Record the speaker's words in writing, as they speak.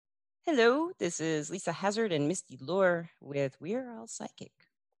Hello, this is Lisa Hazard and Misty Lore with We're All Psychic.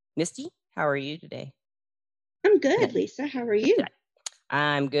 Misty, how are you today? I'm good, Lisa. How are you?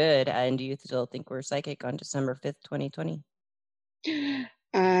 I'm good. And do you still think we're psychic on December 5th, 2020?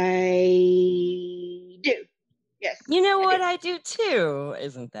 I do. Yes. You know what? Do. I do too.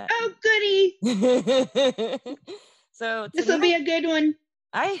 Isn't that Oh, goody. So This will be a good one.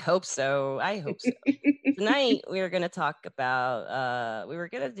 I hope so. Tonight we are going to talk about, we were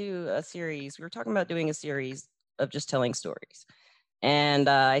going to do a series. We were talking about doing a series of just telling stories. And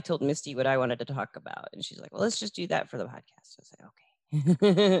I told Misty what I wanted to talk about. And she's like, well, let's just do that for the podcast. I said,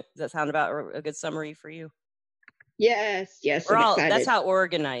 okay. Does that sound about a good summary for you? Yes. I'm excited. That's how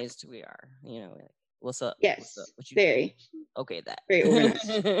organized we are. You know, what's up? Yes. What's up? What you very. Think? Okay, that. Very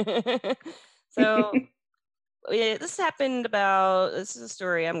organized. So this is a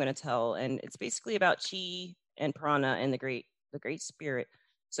story I'm going to tell. And it's basically about chi and prana and the great spirit.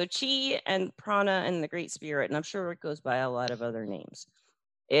 So chi and prana and the great spirit, and I'm sure it goes by a lot of other names.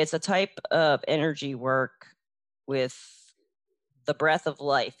 It's a type of energy work with the breath of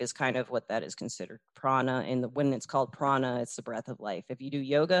life is kind of what that is considered. Prana, and when it's called prana, it's the breath of life. If you do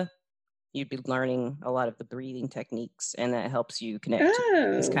yoga, you'd be learning a lot of the breathing techniques, and that helps you connect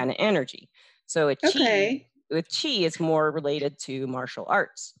to this kind of energy. So with chi, it's more related to martial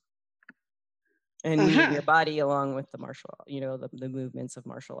arts and moving your body along with the the movements of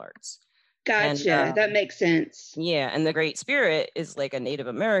martial arts. Gotcha. And, that makes sense. Yeah. And the great spirit is like a Native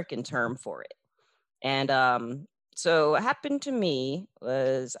American term for it. And so what happened to me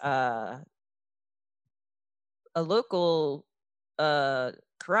was a local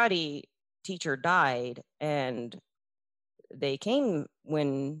karate teacher died, and they came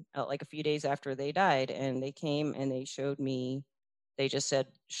when like a few days after they died, and they came and they showed me. They just said,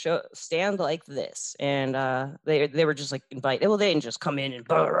 stand like this. And they were just like invited. Well, they didn't just come in and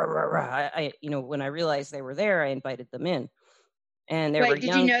when I realized they were there, I invited them in. And they were young.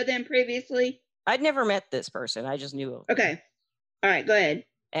 Did you know them previously? I'd never met this person. I just knew. Okay. All right, go ahead.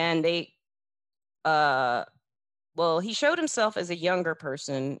 And they, well, he showed himself as a younger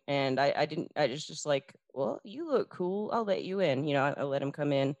person, and I was just like, well, you look cool. I'll let you in. You know, I let him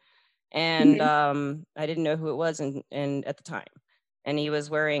come in. And I didn't know who it was and at the time. And he was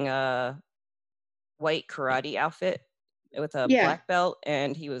wearing a white karate outfit with a black belt,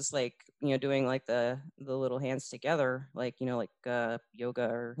 and he was like, doing like the little hands together, like, like yoga,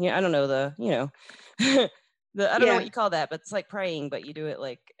 or I don't know, I don't know what you call that, but it's like praying, but you do it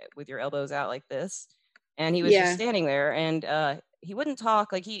like with your elbows out like this. And he was just standing there, and he wouldn't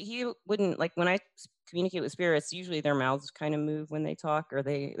talk. Like he wouldn't, like, when I communicate with spirits, usually their mouths kind of move when they talk, or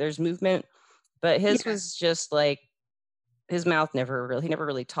there's movement, but his was just like, his mouth he never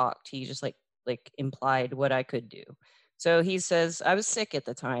really talked. He just like implied what I could do. So he says, I was sick at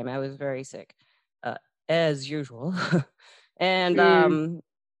the time. I was very sick, as usual. And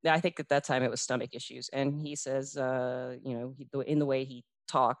I think at that time it was stomach issues. And he says, in the way he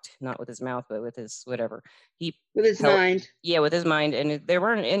talked, not with his mouth, but with his whatever. With his mind. Yeah, with his mind. And there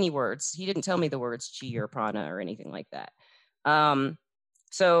weren't any words. He didn't tell me the words chi or prana or anything like that.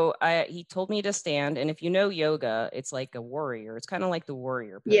 So he told me to stand, and if you know yoga, it's like a warrior. It's kind of like the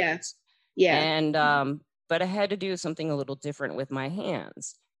warrior pose. Yeah. And but I had to do something a little different with my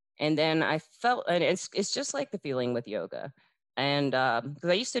hands. And then I felt, and it's just like the feeling with yoga. And because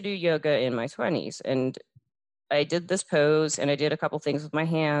I used to do yoga in my 20s, and I did this pose, and I did a couple things with my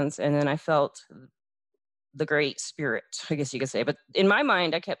hands, and then I felt the great spirit, I guess you could say. But in my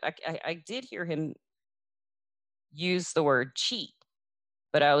mind, I did hear him use the word chi.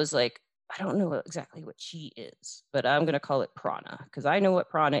 But I was like, I don't know exactly what chi is, but I'm going to call it prana, because I know what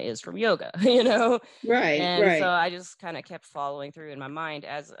prana is from yoga, Right. And so I just kind of kept following through in my mind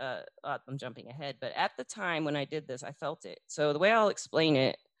as I'm jumping ahead. But at the time when I did this, I felt it. So the way I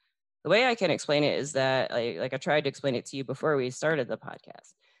can explain it is that, like I tried to explain it to you before we started the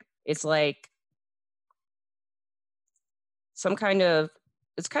podcast. It's like it's kind of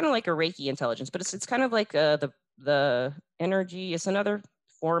like a Reiki intelligence, but it's kind of like the energy. It's another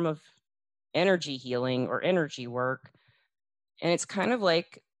form of energy healing or energy work. And it's kind of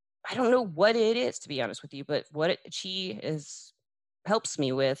like, I don't know what it is, to be honest with you, but what chi helps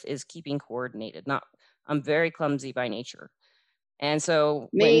me with is keeping coordinated. I'm very clumsy by nature. And so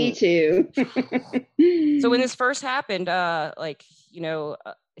me too. So when this first happened,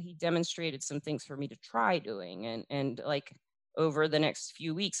 he demonstrated some things for me to try doing, and like over the next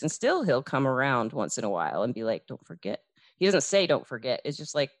few weeks, and still he'll come around once in a while and be like, don't forget. He doesn't say don't forget. It's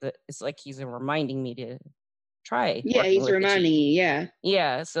just like it's like he's reminding me to try. Yeah, he's reminding you. Yeah.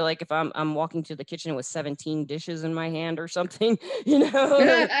 Yeah. So like if I'm walking to the kitchen with 17 dishes in my hand or something, and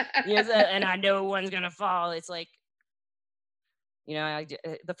I know one's gonna fall, it's like,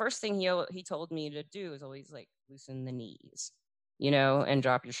 the first thing he told me to do is always like loosen the knees, and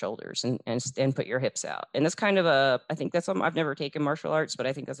drop your shoulders and put your hips out. And that's kind of I think that's I've never taken martial arts, but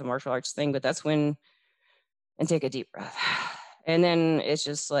I think that's a martial arts thing. But that's and take a deep breath. And then it's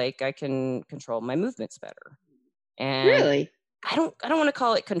just like I can control my movements better. And really, I don't want to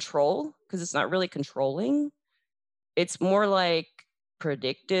call it control, because it's not really controlling. It's more like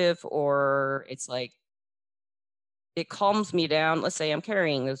predictive, or it's like it calms me down. Let's say I'm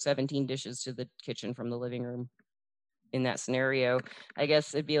carrying those 17 dishes to the kitchen from the living room. In that scenario, I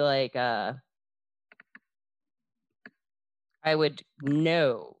guess it'd be like I would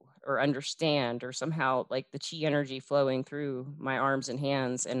know or understand, or somehow like the chi energy flowing through my arms and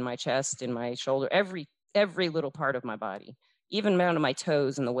hands and my chest and my shoulder, every little part of my body, even down to my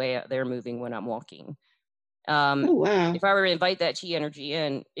toes and the way they're moving when I'm walking. oh wow! If I were to invite that chi energy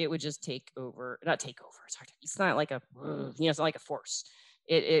in, it would just not take over. It's hard. It's not like it's not like a force.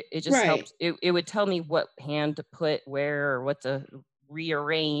 It just helps. It would tell me what hand to put where, or what to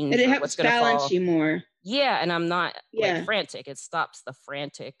rearrange, and it or helps what's going to balance fall. you more. Yeah, and I'm not like frantic. It stops the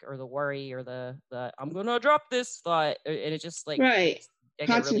frantic or the worry or the I'm gonna drop this thought, and it just like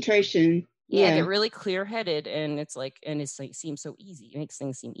concentration. I get really clear headed, and it's like, and it's like seems so easy. It makes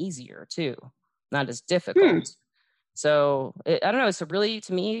things seem easier too, not as difficult. So I don't know. So really,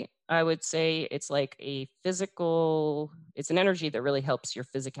 to me, I would say it's like it's an energy that really helps your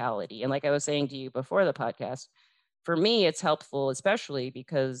physicality. And like I was saying to you before the podcast, for me, it's helpful, especially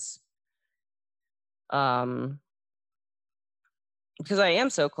because I am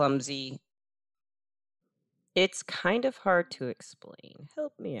so clumsy. It's kind of hard to explain.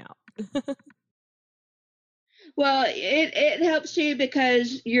 Help me out. Well, it helps you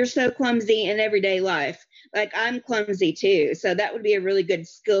because you're so clumsy in everyday life. Like I'm clumsy too, so that would be a really good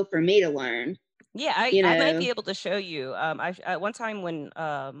skill for me to learn. Yeah, I might be able to show you. One time when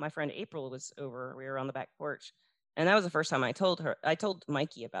my friend April was over, we were on the back porch, and that was the first time I told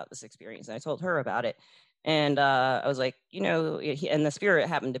Mikey about this experience, and I told her about it. And I was like, and the spirit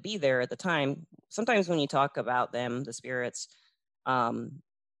happened to be there at the time. Sometimes when you talk about them, the spirits,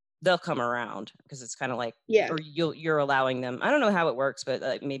 they'll come around, because it's kind of like, or you're allowing them. I don't know how it works,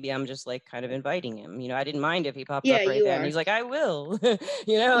 but maybe I'm just like kind of inviting him. I didn't mind if he popped up right there, and he's like, I will, and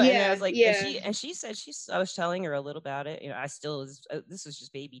I was like, and she said, I was telling her a little about it. This was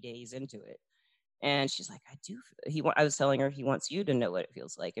just baby days into it. And she's like, I was telling her he wants you to know what it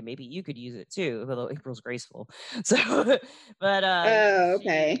feels like, and maybe you could use it too. Although April's graceful, so, but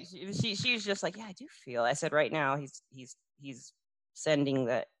okay. She's just like, yeah, I do feel. I said, right now he's sending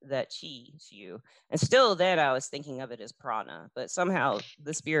that chi to you. And still then I was thinking of it as prana, but somehow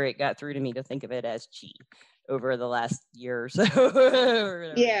the spirit got through to me to think of it as chi over the last year or so.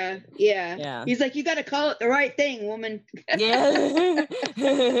 Yeah. He's like, you got to call it the right thing, woman. Yeah. That's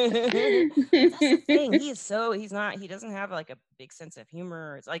the thing. He doesn't have like a big sense of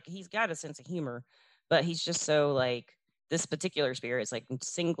humor. It's like he's got a sense of humor, but he's just so like, this particular spirit is like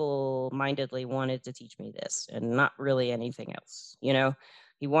single-mindedly wanted to teach me this and not really anything else.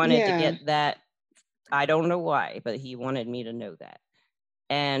 He wanted to get that. I don't know why, but he wanted me to know that.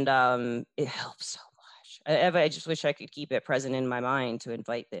 And it helps so much. I just wish I could keep it present in my mind to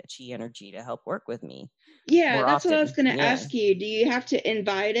invite the chi energy to help work with me. Yeah, that's what I was going to ask you. Do you have to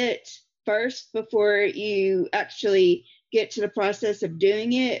invite it first before you actually get to the process of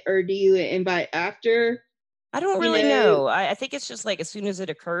doing it, or do you invite after? I don't really know. I think it's just like as soon as it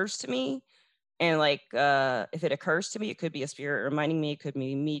occurs to me, and like if it occurs to me, it could be a spirit reminding me. It could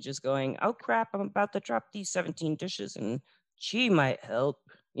be me just going, oh crap, I'm about to drop these 17 dishes and chi might help.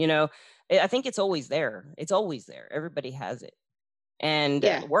 I think it's always there. It's always there. Everybody has it. And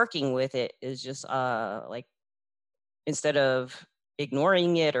working with it is just like, instead of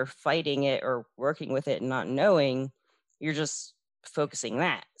ignoring it or fighting it or working with it and not knowing, you're just focusing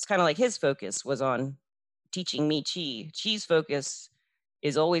that. It's kind of like his focus was on teaching me chi. Chi's focus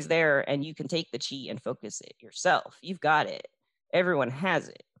is always there, and you can take the chi and focus it yourself. You've got it. Everyone has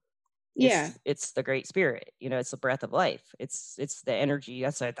it. It's the great spirit. It's the breath of life. It's the energy.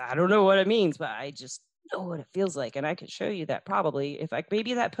 I don't know what it means, but I just know what it feels like, and I could show you that probably if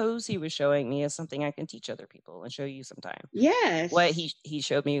maybe that pose he was showing me is something I can teach other people and show you sometime. Yes. What he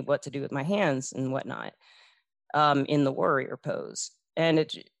showed me what to do with my hands and whatnot in the warrior pose. And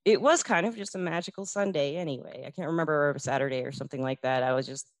it was kind of just a magical Sunday anyway. I can't remember, a Saturday or something like that. I was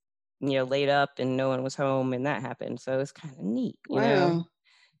just, laid up and no one was home, and that happened. So it was kind of neat, Wow.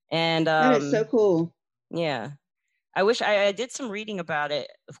 And that is so cool. Yeah. I wish I did some reading about it,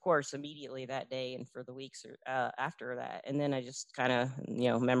 of course, immediately that day and for the weeks after that. And then I just kind of,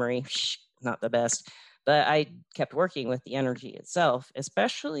 memory, not the best. But I kept working with the energy itself,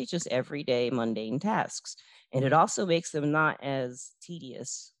 especially just everyday mundane tasks. And it also makes them not as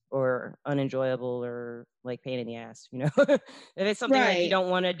tedious or unenjoyable or like pain in the ass, if it's something like you don't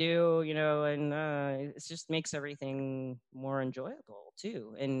want to do, and it just makes everything more enjoyable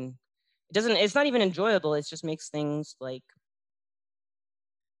too. And it's not even enjoyable. It just makes things like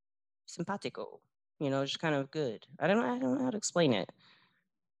simpatico, just kind of good. I don't know how to explain it.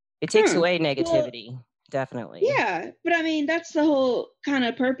 It takes away negativity, well, definitely. Yeah, but I mean, that's the whole kind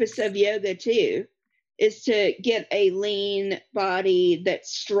of purpose of yoga too, is to get a lean body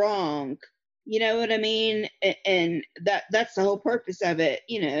that's strong. You know what I mean? And that's the whole purpose of it,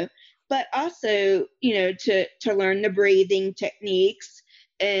 But also, to learn the breathing techniques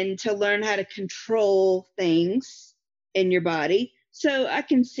and to learn how to control things in your body. So I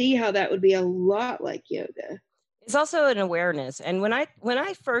can see how that would be a lot like yoga. It's also an awareness. And when I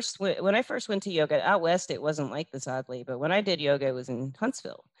first went to yoga out west, it wasn't like this, oddly. But when I did yoga, it was in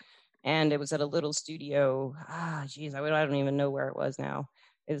Huntsville, and it was at a little studio. I don't even know where it was now.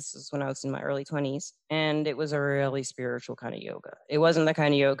 This is when I was in my early 20s, and it was a really spiritual kind of yoga. It wasn't the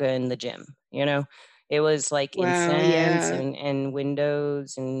kind of yoga in the gym, It was like incense and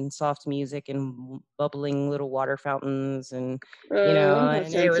windows and soft music and bubbling little water fountains and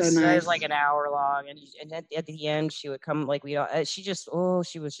and it was like an hour long, and at the end she would come like she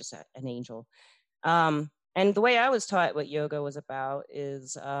was just an angel. And the way I was taught what yoga was about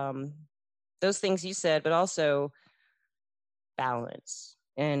is those things you said, but also balance.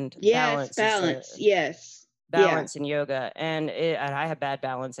 And balance. Yes. Balance in yoga. And I have bad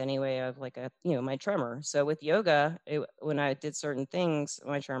balance anyway of like my tremor. So with yoga, when I did certain things,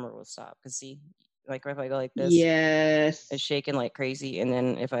 my tremor will stop. Because see, like if I go like this, yes, it's shaking like crazy. And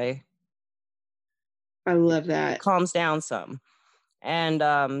then if I love that. It calms down some. And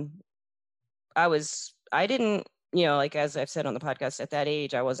I didn't, like as I've said on the podcast, at that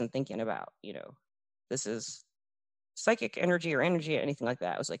age, I wasn't thinking about, this is psychic energy or anything like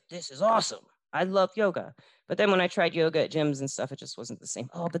that. I was like, this is awesome. I love yoga. But then when I tried yoga at gyms and stuff, it just wasn't the same.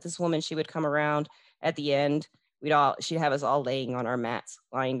 Oh, but this woman, she would come around at the end. She'd have us all laying on our mats,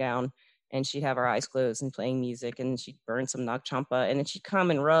 lying down, and she'd have our eyes closed and playing music, and she'd burn some Nag Champa, and then she'd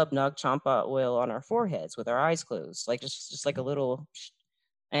come and rub Nag Champa oil on our foreheads with our eyes closed, like just like a little.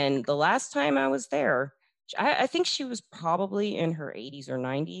 And the last time I was there, I think she was probably in her 80s or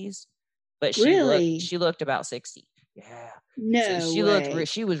 90s, but she looked about 60. Yeah. No way.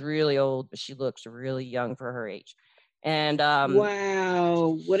 She was really old, but she looks really young for her age. And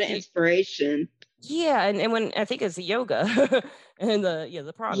wow, what an inspiration. Yeah, and when I think it's the yoga and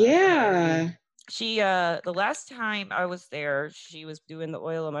the prana. Yeah. She the last time I was there, she was doing the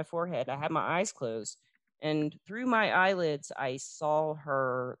oil on my forehead. I had my eyes closed, and through my eyelids I saw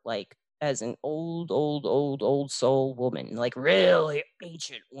her like as an old soul woman, like really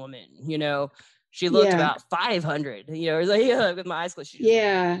ancient woman, She looked about 500, with my eyes closed. She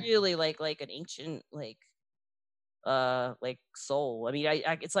really like an ancient like soul. I mean,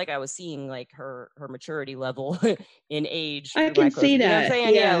 it's like I was seeing like her maturity level in age. I can see that. You know what I'm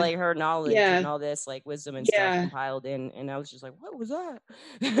saying? Yeah, like her knowledge and all this like wisdom and stuff compiled in, and I was just like, what was that?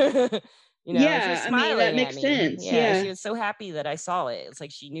 She was smiling. I mean, that makes sense. She was so happy that I saw it. It's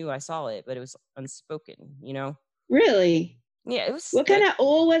like she knew I saw it, but it was unspoken. Really? Yeah, it was. What kind of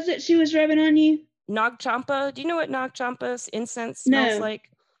oil was it she was rubbing on you? Nag Champa. Do you know what Nag Champa's incense smells like?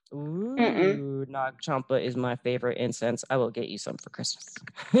 Ooh, Nag Champa is my favorite incense. I will get you some for Christmas.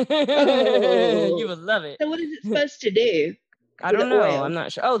 Oh. You will love it. So what is it supposed to do? I don't know. Oil? I'm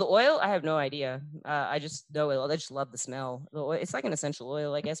not sure. Oh, the oil? I have no idea. I just know it. I just love the smell. The oil, it's like an essential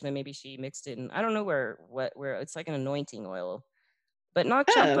oil, I guess, but maybe she mixed it in. I don't know where it's like an anointing oil. But Nag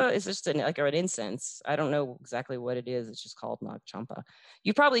Champa is just an incense. I don't know exactly what it is. It's just called Nag Champa.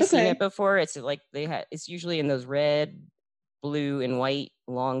 You've probably seen it before. It's like it's usually in those red, blue, and white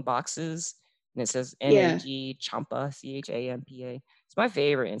long boxes, and it says Nag Champa, CHAMPA. It's my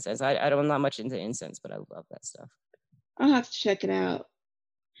favorite incense. I'm not much into incense, but I love that stuff. I'll have to check it out.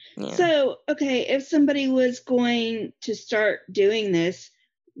 Yeah. So, okay, if somebody was going to start doing this,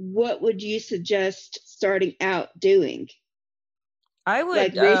 what would you suggest starting out doing? I would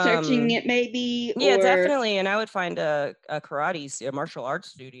like researching it maybe. Yeah, definitely. And I would find a karate, a martial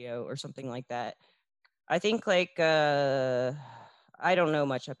arts studio or something like that. I think like I don't know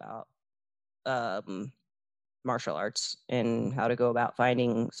much about martial arts and how to go about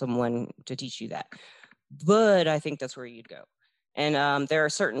finding someone to teach you that. But I think that's where you'd go. And there are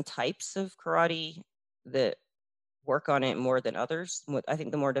certain types of karate that work on it more than others. I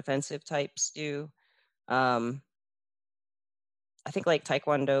think the more defensive types do. I think like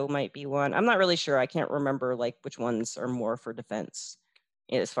Taekwondo might be one. I'm not really sure. I can't remember like which ones are more for defense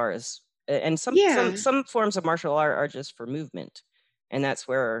as far as, and some forms of martial art are just for movement. And that's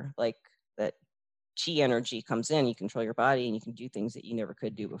where like that chi energy comes in. You control your body and you can do things that you never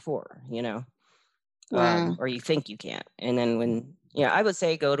could do before, you know? Wow. Or you think you can't. And then when, I would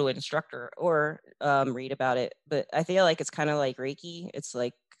say go to an instructor or read about it. But I feel like it's kind of like Reiki. It's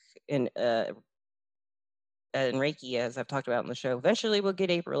like in Reiki, as I've talked about on the show. Eventually, we'll get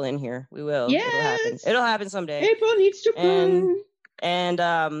April in here. We will. Yes. It'll happen. It'll happen someday. April needs to come. And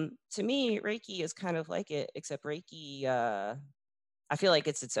to me, Reiki is kind of like it, except Reiki, I feel like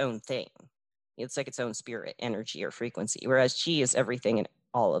it's its own thing. It's like its own spirit, energy, or frequency. Whereas Chi is everything in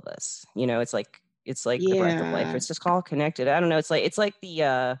all of us. It's like the breath of life. It's just all connected. I don't know. It's like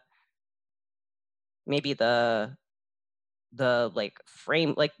the maybe the like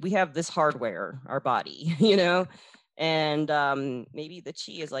frame, like we have this hardware, our body, and maybe the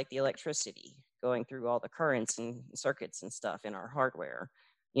chi is like the electricity going through all the currents and circuits and stuff in our hardware,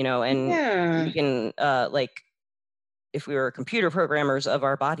 and we can like if we were computer programmers of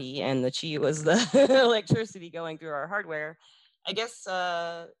our body and the chi was the electricity going through our hardware, I guess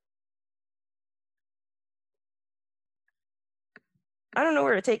I don't know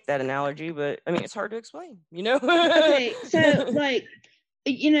where to take that analogy, but I mean, it's hard to explain, Okay, so like,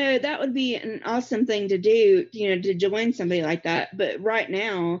 that would be an awesome thing to do, to join somebody like that. But right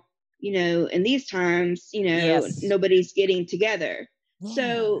now, in these times, Yes. Nobody's getting together. Yeah.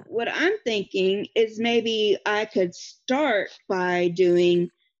 So what I'm thinking is maybe I could start by doing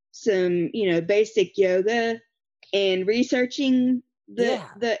some, basic yoga and researching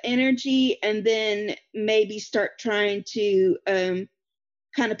the energy, and then maybe start trying to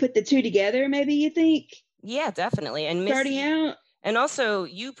kind of put the two together, maybe, you think? Yeah, definitely. And starting out. And also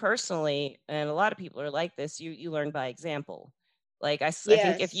you personally, and a lot of people are like this, you learn by example. Like I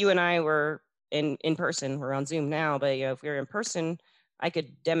think if you and I were in person, we're on Zoom now, but if we were in person, I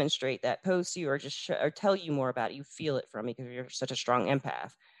could demonstrate that pose to you or just or tell you more about it. You feel it from me because you're such a strong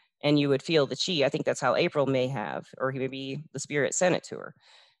empath, and you would feel the chi. I think that's how April may have, or maybe the spirit sent it to her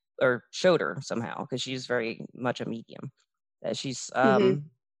or showed her somehow, because she's very much a medium. That she's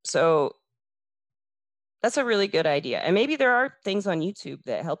so that's a really good idea. And maybe there are things on YouTube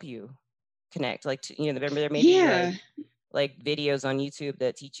that help you connect, like there may be like videos on YouTube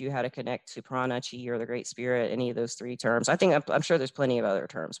that teach you how to connect to prana, chi, or the great spirit, any of those three terms. I think I'm sure there's plenty of other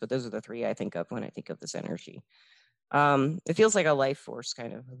terms, but those are the three I think of when I think of this energy. It feels like a life force,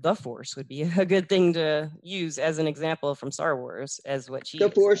 kind of. The Force would be a good thing to use as an example from Star Wars, as what she.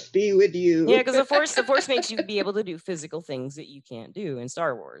 The Force be with you. Yeah, because the Force makes you be able to do physical things that you can't do in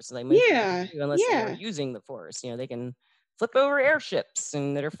Star Wars. Like most people do, unless they're using the Force. They can flip over airships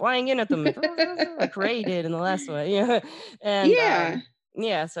and that are flying in at them, like Rey did in the last one. And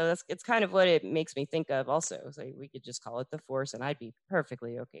so it's kind of what it makes me think of also. So we could just call it the Force and I'd be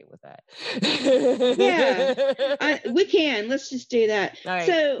perfectly okay with that. We can. Let's just do that. Right.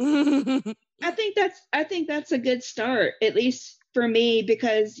 So I think that's a good start, at least for me,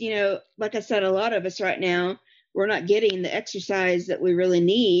 because, like I said, a lot of us right now, we're not getting the exercise that we really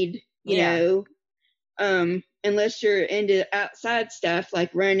need, you know, unless you're into outside stuff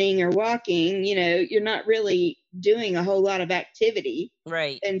like running or walking, you're not really doing a whole lot of activity.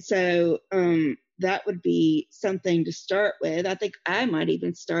 Right. And so that would be something to start with. I think I might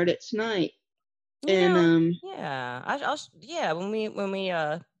even start it tonight. And when we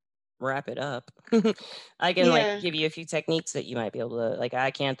wrap it up, I can like give you a few techniques that you might be able to, like,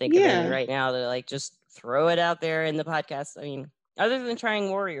 I can't think of any right now, to like just throw it out there in the podcast. I mean, other than trying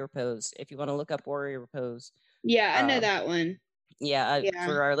warrior pose, if you want to look up warrior pose. Yeah, I know that one.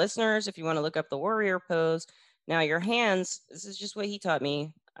 For our listeners, if you want to look up the warrior pose, now your hands, this is just what he taught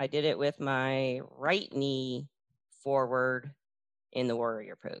me. I did it with my right knee forward in the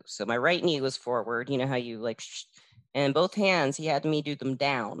warrior pose. So my right knee was forward, you know how you like, and both hands, he had me do them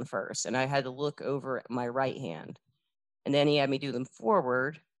down first. And I had to look over at my right hand. And then he had me do them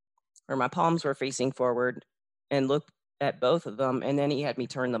forward, where my palms were facing forward, and look at both of them. And then he had me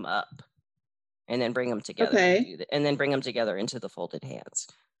turn them up and then bring them together. And then bring them together into the folded hands.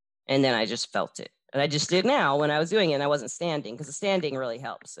 And then I just felt it. And I just did now when I was doing it, and I wasn't standing, because the standing really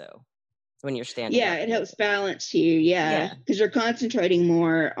helps. So when you're standing. Yeah, it helps balance you. Yeah. Because you're concentrating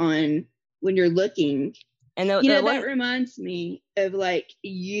more on when you're looking. And that reminds me of like,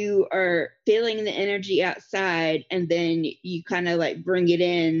 you are feeling the energy outside, and then you kind of like bring it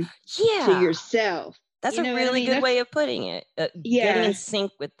in to yourself. That's You a know what I really mean? good That's way of putting it. Getting in yeah.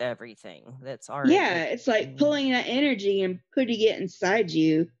 sync with everything that's already Yeah, like, it's like pulling that energy and putting it inside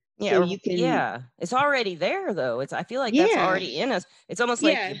you so yeah, you can yeah. It's already there though. I feel like that's yeah. already in us. It's almost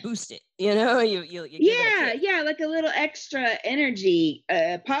like Yeah. you boost it, you know, you give it a Yeah, kick. yeah, like a little extra energy,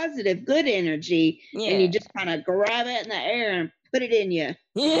 positive, good energy, and you Yeah. just kind of grab it in the air and put it in you.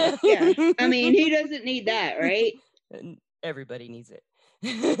 Yeah. Yeah, I mean, who doesn't need that, right? And everybody needs it.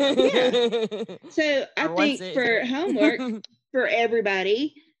 Yeah. So I For once think it's for great. homework for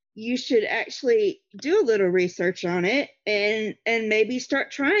everybody, you should actually do a little research on it and maybe start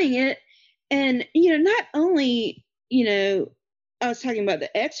trying it. And not only I was talking about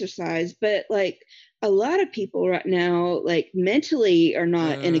the exercise, but like a lot of people right now, like mentally, are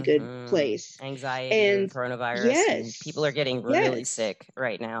not in a good place. Anxiety with And coronavirus, and people are yes, getting really yes, sick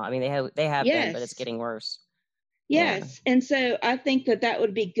right now. I mean, they have been, but it's yes. getting worse. Yeah. Yes. And so I think that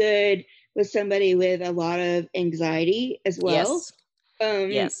would be good with somebody with a lot of anxiety as well. Yes.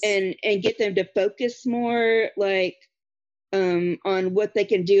 Yes. And get them to focus more like on what they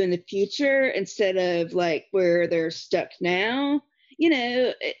can do in the future instead of like where they're stuck now.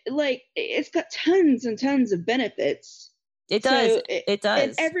 Like it's got tons and tons of benefits. It does. So It and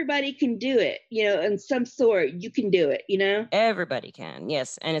does. everybody can do it, in some sort. You can do it. Everybody can.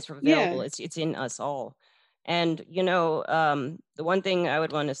 Yes, and it's Yeah. available. It's in us all. And the one thing I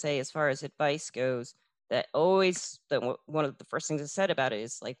would want to say as far as advice goes, that always one of the first things I said about it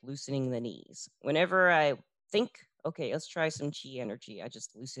is like loosening the knees. Whenever I think, okay, let's try some chi energy, I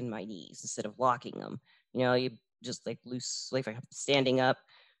just loosen my knees instead of locking them. You just like loose, like if I'm standing up,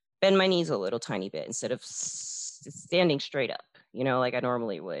 bend my knees a little tiny bit instead of standing straight up, like I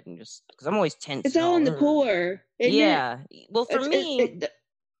normally would, and just because I'm always tense It's and all in the all. core, isn't it? Yeah. Well, It's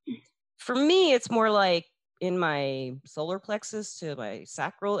for me, it's more like in my solar plexus to my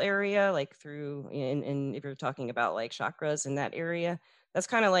sacral area, like through, and if you're talking about like chakras in that area, that's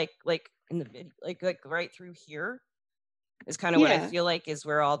kind of like in the video, like right through here is kind of what I yeah, feel like is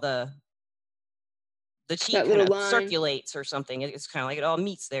where all the chi that kind little of line. circulates or something. It's kind of like it all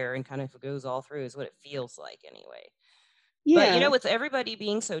meets there and kind of goes all through is what it feels like anyway. But Yeah. with everybody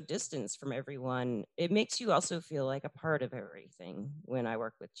being so distanced from everyone, it makes you also feel like a part of everything when I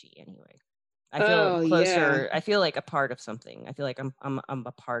work with chi anyway. I feel Oh yeah. closer. I feel like a part of something. I feel like I'm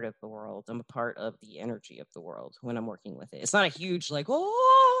a part of the world. I'm a part of the energy of the world when I'm working with it. It's not a huge like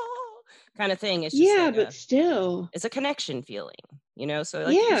oh kind of thing. It's just Yeah, like but still. it's a connection feeling, So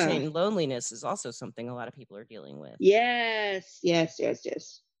like you're Yeah. saying, loneliness is also something a lot of people are dealing with. Yes, yes, yes,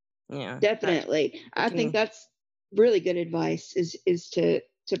 yes. Yeah, Definitely. it I think can. that's really good advice is to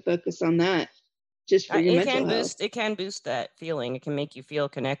focus on that just for your It mental can health. boost. It can boost that feeling. It can make you feel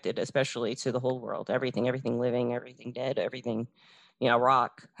connected, especially to the whole world. Everything living, everything dead, everything,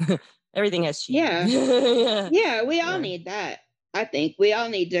 rock. Everything has chi. Yeah. Yeah, Yeah, we all yeah, need that. I think we all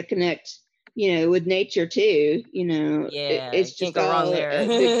need to connect, with nature too. yeah. It's You can't just go wrong all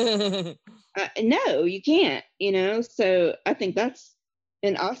there. no, you can't. So I think that's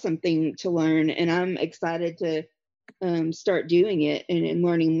an awesome thing to learn, and I'm excited to start doing it and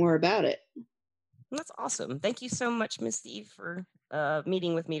learning more about it. That's awesome. Thank you so much, Miss Steve, for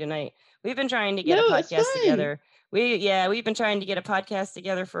meeting with me tonight. We've been trying to get a No, it's podcast fun. together. We've been trying to get a podcast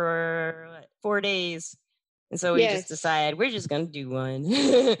together for 4 days. And so we just Yes. decided we're just going to do one. We've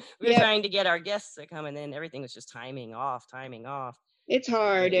been Yep. trying to get our guests to come, and then everything was just timing off. It's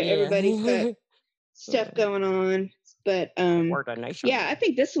hard. But yeah. Everybody's got Yeah. stuff going on, but Coordination. yeah, I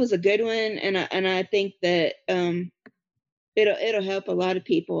think this was a good one, and I think that it'll help a lot of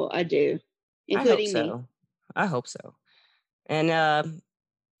people. I do, I hope including me. so. I hope so. And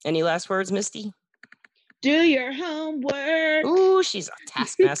any last words, Misty? Do your homework. Ooh, she's a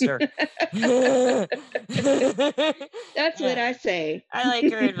taskmaster. That's what Yeah, I say. I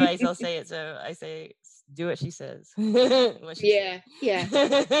like her advice. I'll say it. So I say, do what she says. What she Yeah, yeah.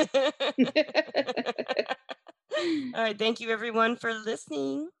 said. All right. Thank you, everyone, for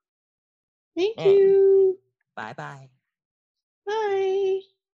listening. Thank And you. bye-bye. Bye.